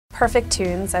Perfect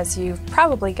Tunes, as you've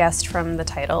probably guessed from the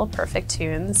title, Perfect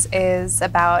Tunes, is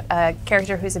about a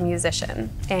character who's a musician.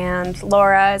 And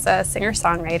Laura is a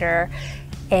singer-songwriter,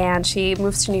 and she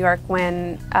moves to New York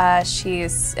when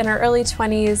she's in her early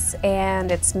 20s,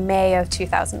 and it's May of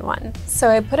 2001. So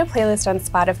I put a playlist on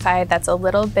Spotify that's a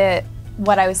little bit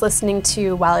what I was listening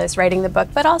to while I was writing the book,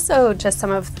 but also just some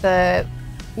of the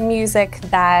music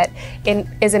that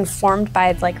is informed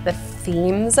by like the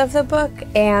themes of the book.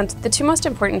 And the two most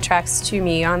important tracks to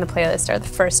me on the playlist are the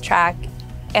first track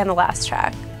and the last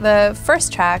track. The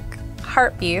first track,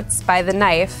 Heartbeats by The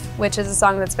Knife, which is a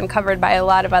song that's been covered by a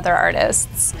lot of other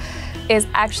artists, is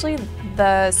actually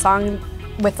the song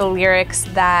with the lyrics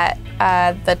that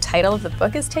the title of the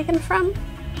book is taken from.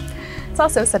 It's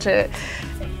also such a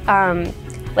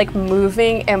like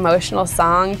moving, emotional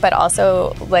song, but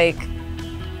also like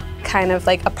kind of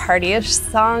like a partyish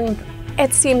song.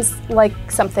 It seems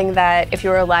like something that if you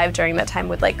were alive during that time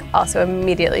would like also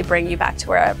immediately bring you back to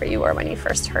wherever you were when you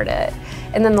first heard it.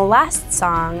 And then the last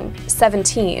song,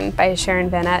 17 by Sharon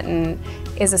Van Etten,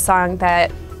 is a song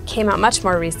that came out much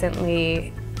more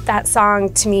recently. That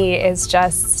song to me is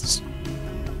just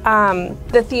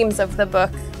the themes of the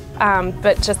book,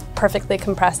 but just perfectly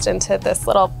compressed into this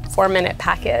little 4-minute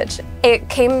package. It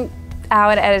came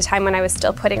out at a time when I was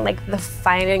still putting like the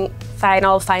final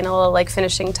like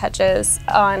finishing touches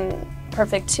on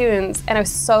Perfect Tunes, and I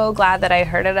was so glad that I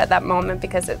heard it at that moment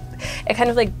because it kind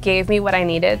of like gave me what I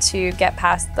needed to get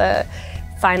past the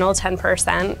final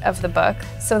 10% of the book.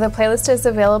 So the playlist is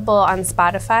available on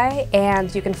Spotify,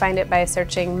 and you can find it by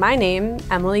searching my name,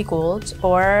 Emily Gould,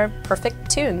 or Perfect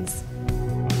Tunes.